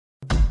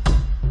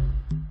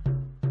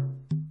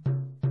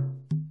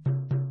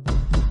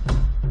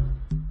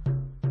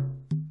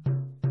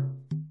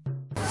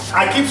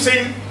I keep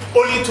saying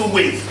only two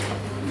ways.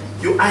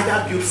 You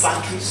either build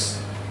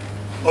factories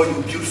or you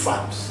build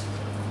farms.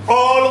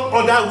 All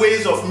other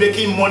ways of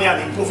making money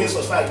and improving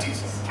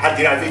societies are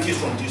derivatives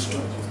from these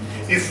two.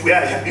 If we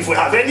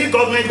have any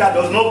government that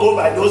does not go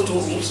by those two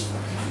rules,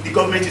 the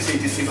government is a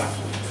deceiver.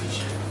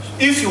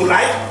 If you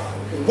like,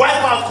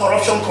 wipe out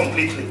corruption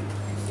completely.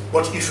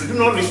 But if you do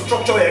not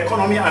restructure your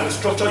economy and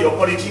restructure your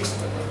politics,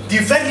 the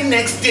very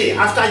next day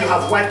after you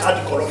have wiped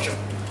out the corruption,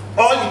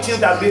 all the things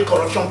that made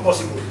corruption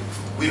possible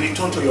will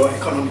return to your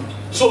economy.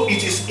 So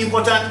it is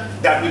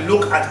important that we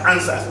look at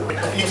answers.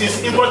 It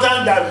is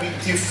important that we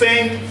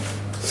defend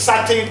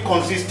certain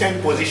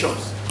consistent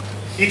positions.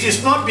 It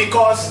is not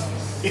because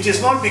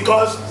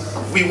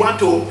we want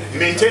to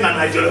maintain an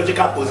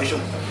ideological position.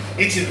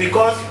 It is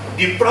because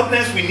the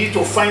problems we need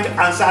to find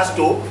answers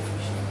to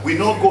will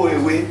not go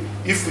away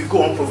if we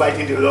go on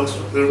providing the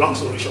wrong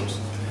solutions.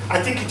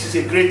 I think it is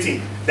a great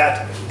thing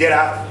that there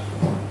are,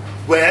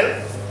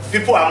 well,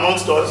 people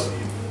amongst us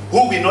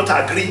who will not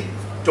agree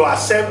to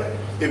accept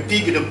a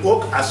pig in the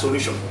poke as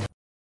solution.